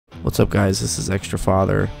What's up guys, this is Extra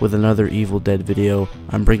Father with another Evil Dead video.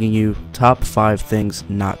 I'm bringing you top 5 things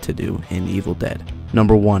not to do in Evil Dead.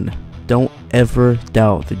 Number 1. Don't ever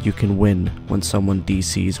doubt that you can win when someone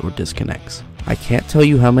DCs or disconnects. I can't tell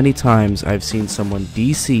you how many times I've seen someone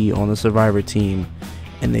DC on the survivor team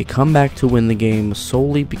and they come back to win the game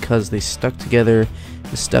solely because they stuck together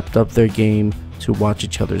and stepped up their game to watch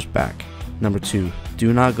each other's back. Number 2.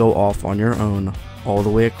 Do not go off on your own all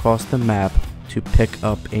the way across the map to pick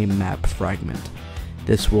up a map fragment.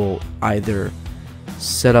 This will either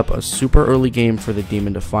set up a super early game for the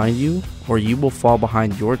demon to find you, or you will fall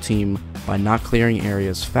behind your team by not clearing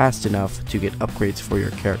areas fast enough to get upgrades for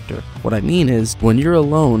your character. What I mean is, when you're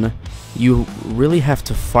alone, you really have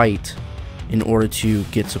to fight in order to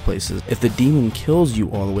get to places. If the demon kills you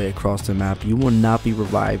all the way across the map, you will not be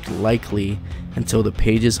revived likely until the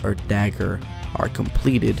pages or dagger are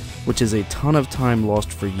completed, which is a ton of time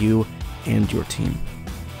lost for you and your team.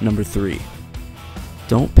 Number 3.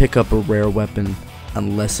 Don't pick up a rare weapon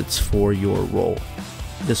unless it's for your role.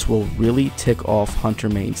 This will really tick off hunter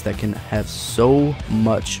mains that can have so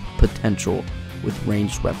much potential with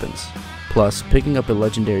ranged weapons. Plus, picking up a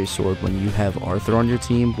legendary sword when you have Arthur on your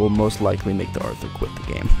team will most likely make the Arthur quit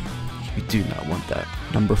the game. You do not want that.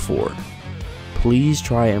 Number 4. Please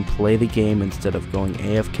try and play the game instead of going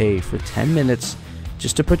AFK for 10 minutes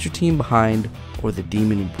just to put your team behind or the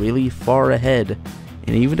demon really far ahead,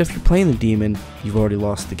 and even if you're playing the demon, you've already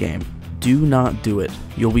lost the game. Do not do it.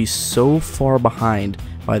 You'll be so far behind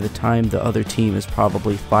by the time the other team is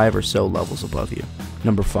probably 5 or so levels above you.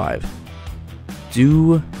 Number 5.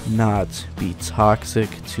 Do not be toxic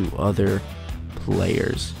to other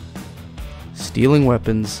players. Stealing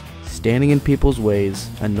weapons, standing in people's ways,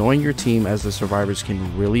 annoying your team as the survivors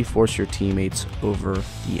can really force your teammates over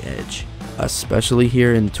the edge. Especially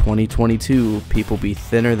here in 2022, people be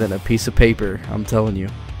thinner than a piece of paper, I'm telling you.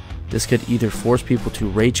 This could either force people to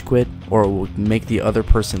rage quit, or it will make the other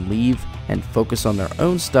person leave and focus on their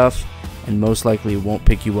own stuff, and most likely won't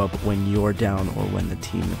pick you up when you're down or when the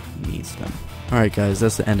team needs them. Alright guys,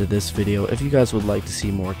 that's the end of this video. If you guys would like to see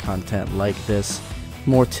more content like this,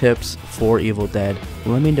 more tips for Evil Dead,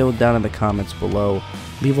 let me know down in the comments below.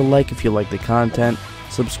 Leave a like if you like the content,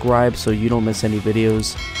 subscribe so you don't miss any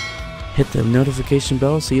videos, hit the notification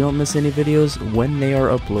bell so you don't miss any videos when they are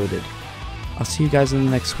uploaded. I'll see you guys in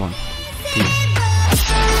the next one.